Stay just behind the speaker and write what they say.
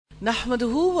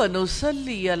نحمده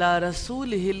ونصلي على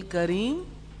رسوله الكريم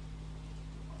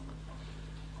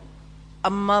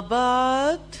اما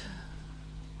بعد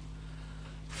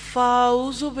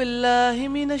فاعوذ بالله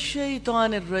من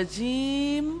الشيطان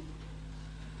الرجيم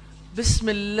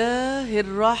بسم الله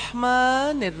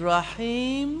الرحمن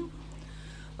الرحيم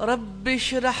رب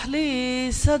اشرح لي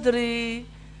صدري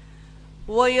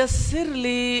ويسر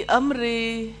لي امري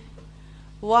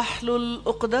واحلل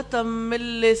عقدة من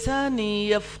لساني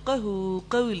يفقهوا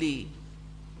قولي۔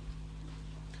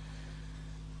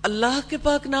 اللہ کے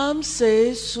پاک نام سے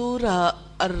سورہ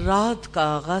الرعد کا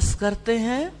آغاز کرتے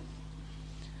ہیں۔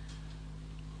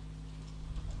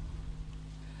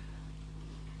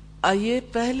 آئیے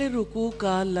پہلے رکوع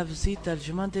کا لفظی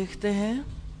ترجمہ دیکھتے ہیں۔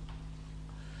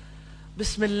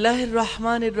 بسم اللہ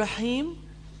الرحمن الرحیم،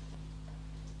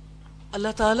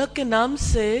 اللہ تعالیٰ کے نام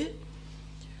سے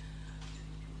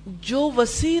جو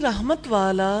وسیع رحمت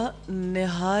والا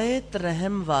نہایت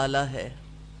رحم والا ہے۔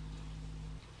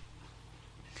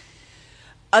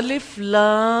 الف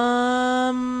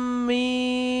لام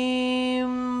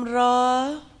میم را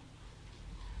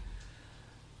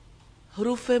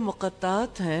حروف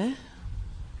مقطعات ہیں۔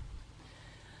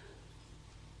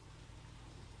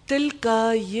 تلکا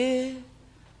یہ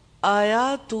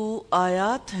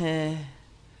آیات ہیں،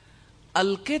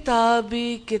 الکتابی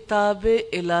کتاب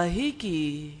الہی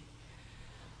کی،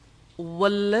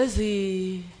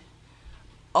 والذی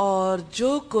اور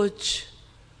جو کچھ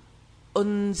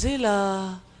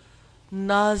انزلہ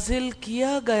نازل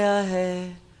کیا گیا ہے،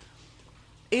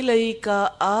 الیکا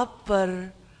آپ پر،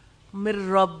 من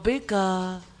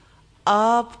ربکا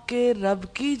آپ کے رب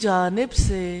کی جانب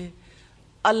سے،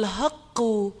 الحق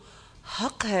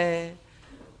حق ہے،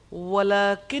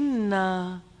 ولکن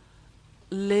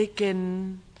لیکن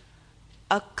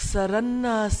اکثر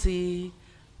الناس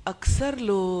اکثر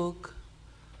لوگ،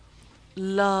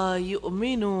 لا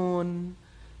یؤمنون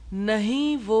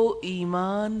نہیں وہ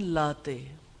ایمان لاتے۔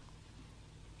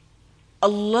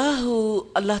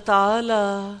 اللہ تعالی،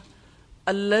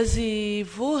 الذی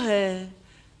وہ ہے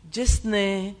جس نے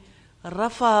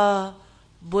رفع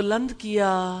بلند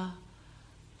کیا،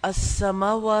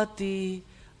 السماواتی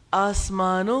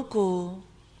آسمانوں کو،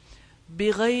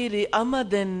 بغیر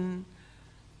عمد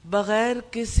بغیر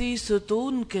کسی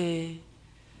ستون کے،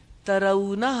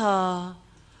 ترونہا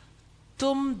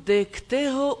تم دیکھتے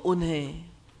ہو انہیں،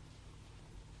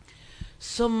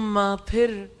 ثم پھر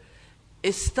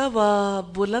استوى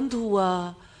بلند ہوا،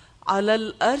 علی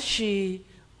العرش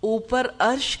اوپر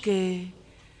عرش کے،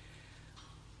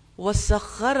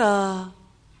 وسخر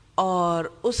اور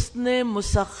اس نے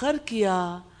مسخر کیا،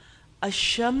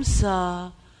 الشمس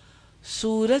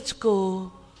سورج کو،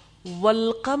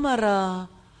 والقمر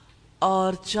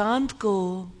اور چاند کو،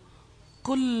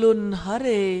 کل ہر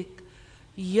ایک،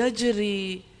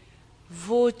 یجری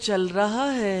وہ چل رہا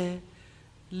ہے،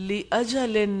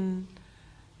 لأجل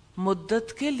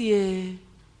مدت کے لیے،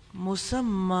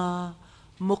 مسمى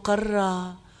مقررہ،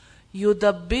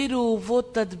 یدبر وہ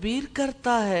تدبیر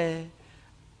کرتا ہے،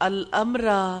 الامر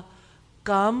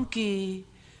کام کی،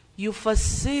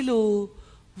 یفصل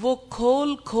وہ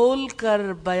کھول کھول کر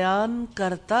بیان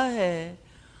کرتا ہے،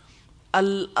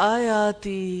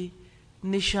 الآیاتی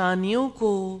نشانیوں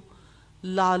کو،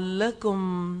 لعلکم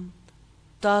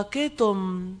تاکہ تم،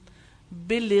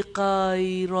 بلقاء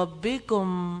ربکم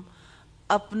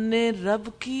اپنے رب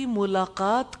کی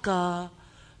ملاقات کا،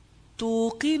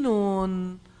 توقنون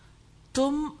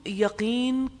تم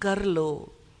یقین کر لو،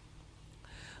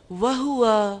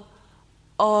 وہوا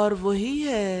اور وہی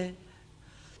ہے،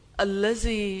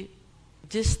 الذی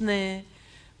جس نے،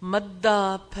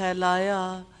 مدّا پھیلایا،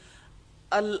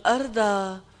 الارض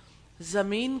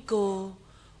زمین کو،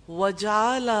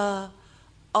 وجعل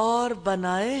اور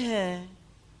بنائے ہیں،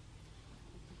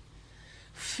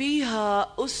 فیہا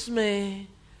اس میں،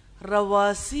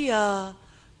 رواسیا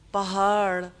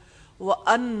پہاڑ،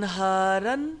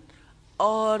 وانہارا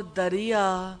اور دریا،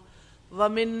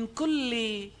 ومن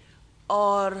کلی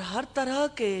اور ہر طرح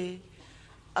کے،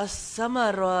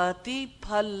 الثمراتی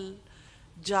پھل،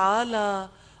 جعل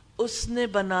اس نے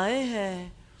بنائے ہیں،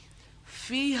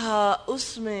 فیہا اس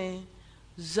میں،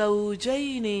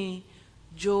 زوجین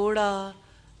جوڑا،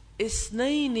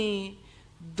 اثنین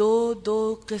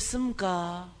دو قسم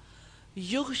کا،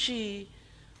 یغشی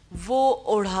وہ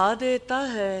اڑا دیتا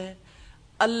ہے،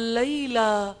 اللیل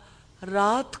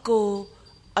رات کو،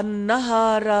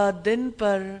 النہار دن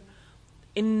پر،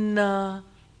 ان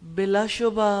بلا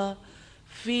شبہ،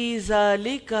 فی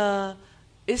ذالک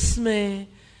اس میں،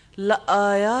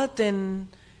 لآیات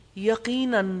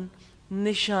یقیناً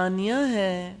نشانیاں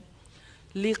ہیں،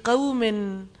 لقوم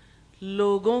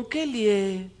لوگوں کے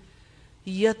لیے،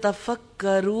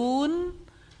 یتفکرون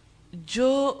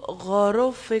جو غور و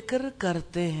فکر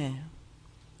کرتے ہیں،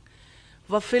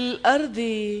 وفی الارض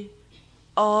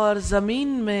اور زمین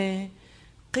میں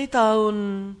قطع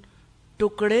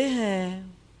ٹکڑے ہیں،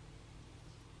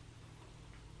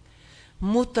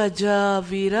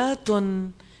 متجاورات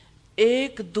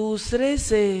ایک دوسرے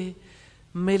سے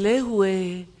ملے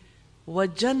ہوئے،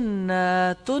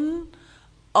 وجنات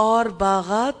اور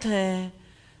باغات ہیں،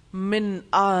 من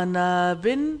اعناب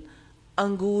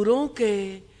انگوروں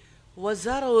کے،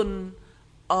 وزرع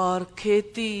اور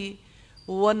کھیتی،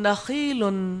 ونخیل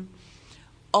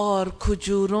اور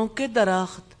کھجوروں کے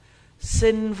درخت،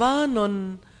 سنوان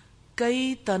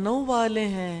کئی تنوں والے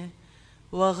ہیں،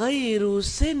 وغیر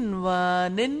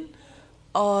سنوان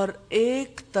اور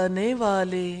ایک تنے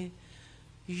والے،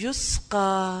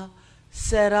 یسقا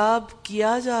سیراب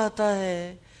کیا جاتا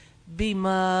ہے،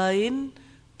 بمائن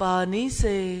پانی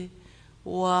سے،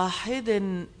 واحد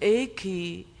ایک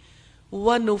ہی،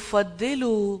 ونفضل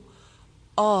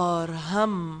اور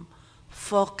ہم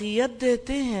فوقیت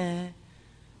دیتے ہیں،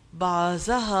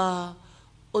 بعضھا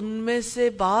ان میں سے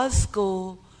بعض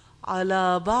کو، علی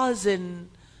بعض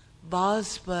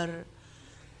بعض پر،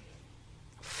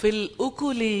 فی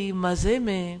الاکل مزے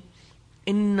میں،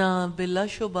 انا بلا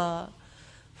شبہ،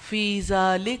 فی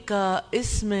ذالک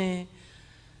اس میں،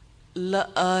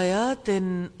 لآیات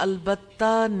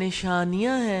البتہ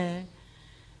نشانیاں ہیں،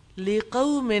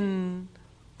 لقوم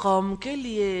قوم کے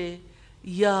لیے،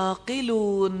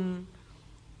 یعقلون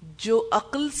جو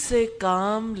عقل سے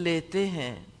کام لیتے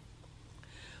ہیں،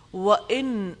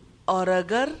 وَإِنْ اور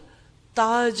اگر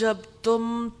تعجب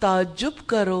تم تعجب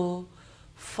کرو،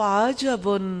 فعجب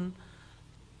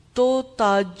تو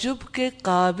تعجب کے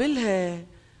قابل ہے،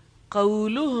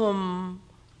 قولہم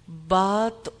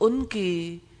بات ان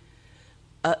کی،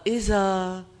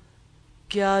 اَإِذَا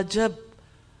کیا جب،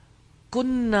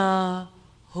 کننا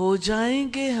ہو جائیں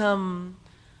گے ہم،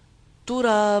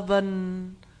 ترابن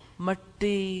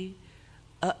مٹی،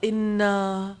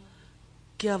 اِنَّا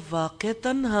کیا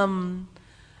واقعتاً ہم،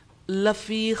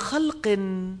 لفی خلق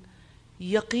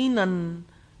یقیناً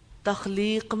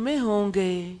تخلیق میں ہوں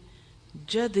گے،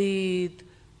 جدید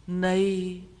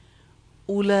نئی،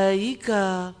 اولئک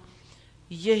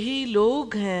یہی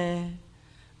لوگ ہیں،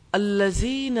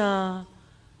 الذین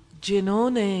جنہوں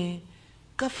نے،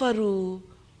 کفروا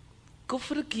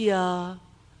کفر کیا،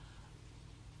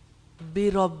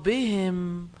 بربہم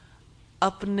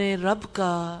اپنے رب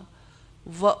کا،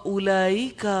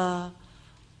 وَأُولَئِکَ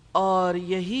اور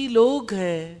یہی لوگ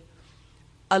ہیں،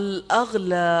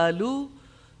 الاغلال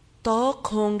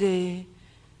طوق ہوں گے،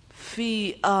 فی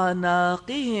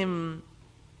اعناقہم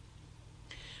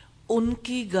ان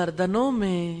کی گردنوں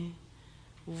میں،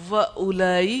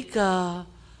 وَأُولَئِکَ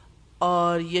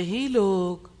اور یہی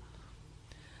لوگ،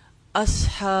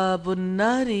 اصحاب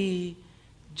النار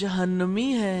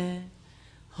جہنمی ہیں،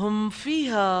 ہم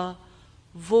فیہا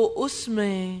وہ اس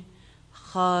میں،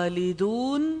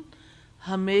 خالدون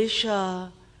ہمیشہ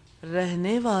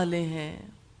رہنے والے ہیں،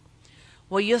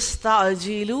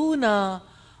 وَيَسْتَعْجِلُونَ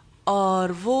اور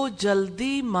وہ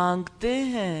جلدی مانگتے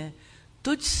ہیں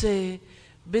تجھ سے،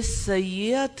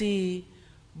 بِالسَّیِّئَةِ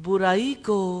برائی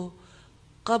کو،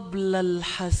 قبل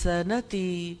الحسنۃ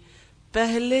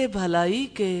پہلے بھلائی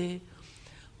کے،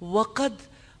 وقد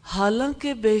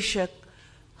حالانکہ بے شک،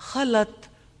 خلت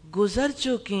گزر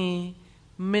چکی،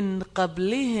 من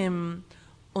قبلہم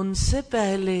ان سے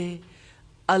پہلے،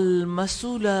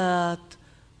 المثلات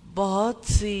بہت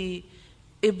سی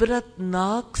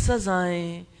عبرتناک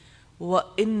سزائیں،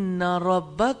 وَإِنَّ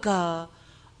رَبَّکَ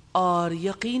اور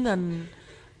یقیناً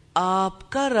آپ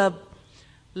کا رب،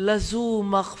 لذو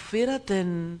مغفرۃ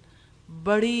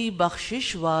بڑی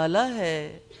بخشش والا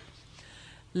ہے،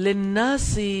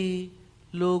 للناس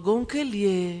لوگوں کے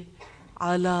لیے،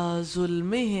 علی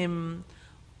ظلمہم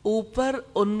اوپر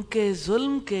ان کے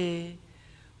ظلم کے،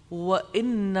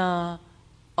 وَإِنَّ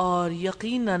اور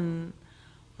یقیناً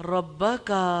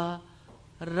ربک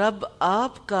رب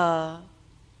آپ کا،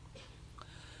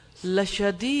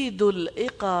 لشدید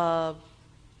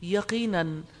العقاب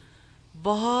یقیناً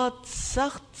بہت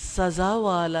سخت سزا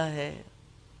والا ہے،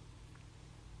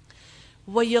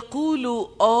 وَيَقُولُ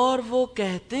اور وہ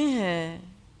کہتے ہیں،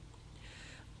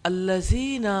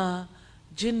 الذین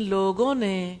جن لوگوں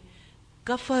نے،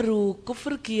 کفروا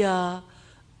کفر کیا،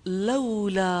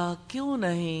 لولا کیوں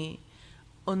نہیں،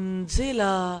 انزل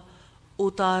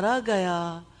اتارا گیا،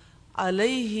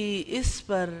 علیہ اس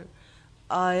پر،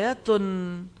 آیۃ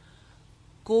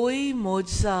کوئی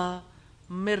معجزہ،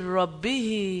 من ربہ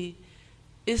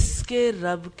اس کے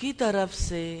رب کی طرف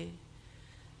سے،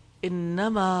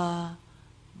 انما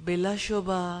بلا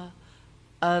شبہ،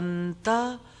 انتا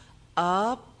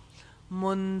آپ،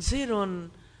 منذرن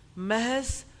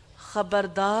محض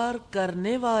خبردار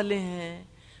کرنے والے ہیں،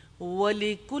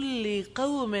 وَلِكُلِّ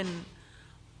قَوْمٍ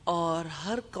اور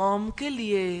ہر قوم کے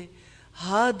لیے،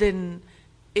 ہادن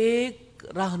ایک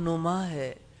رہنما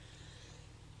ہے۔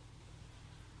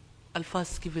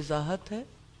 الفاظ کی وضاحت ہے،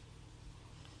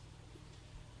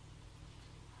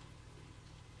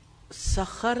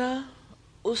 سخرا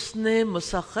اس نے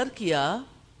مسخر کیا،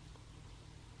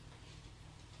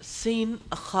 سین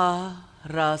خا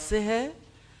را سے ہے،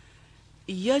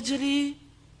 یجری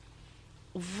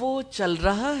وہ چل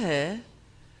رہا ہے،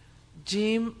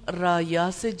 جیم را یا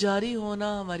سے جاری ہونا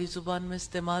ہماری زبان میں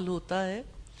استعمال ہوتا ہے،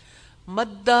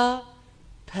 مدہ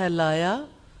پھیلایا،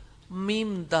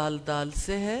 میم دال دال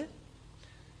سے ہے۔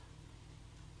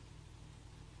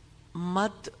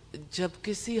 مد جب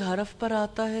کسی حرف پر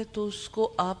آتا ہے تو اس کو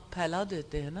آپ پھیلا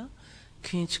دیتے ہیں نا،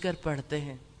 کھینچ کر پڑھتے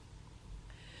ہیں۔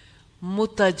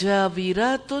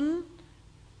 متجاوراتن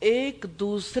ایک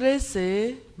دوسرے سے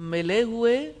ملے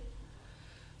ہوئے،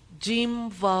 جیم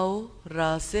واو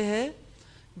را سے ہے،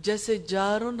 جیسے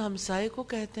جارن ہمسائے کو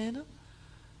کہتے ہیں نا،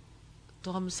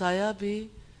 تو ہمسایہ بھی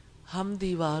ہم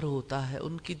دیوار ہوتا ہے،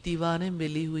 ان کی دیواریں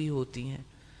ملی ہوئی ہوتی ہیں،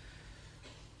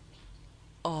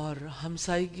 اور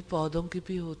ہمسائی کی پودوں کی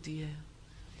بھی ہوتی ہے۔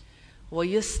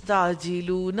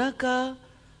 وَيَسْتَعْجِلُونَكَ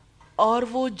اور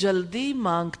وہ جلدی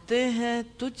مانگتے ہیں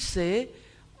تجھ سے،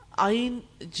 عین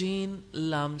جین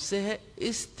لام سے ہے،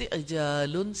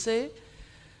 استعجال سے۔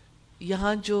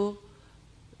 یہاں جو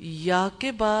یا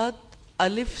کے بعد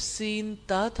الف سین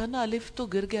تا تھا نا، الف تو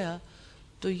گر گیا،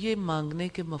 تو یہ مانگنے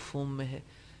کے مفہوم میں ہے۔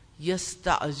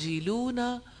 یستعجلون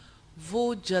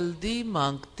وہ جلدی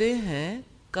مانگتے ہیں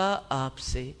کا آپ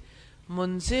سے،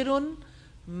 منذرن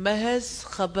محض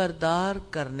خبردار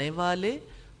کرنے والے،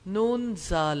 نون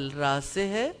زال را سے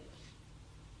ہے،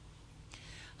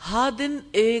 ہادن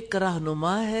ایک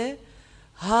رہنما ہے،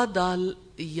 ہا دال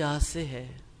یا سے ہے،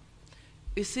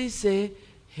 اسی سے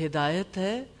ہدایت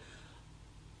ہے،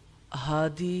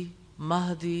 ہادی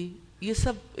مہدی یہ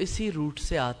سب اسی روٹ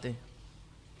سے آتے ہیں۔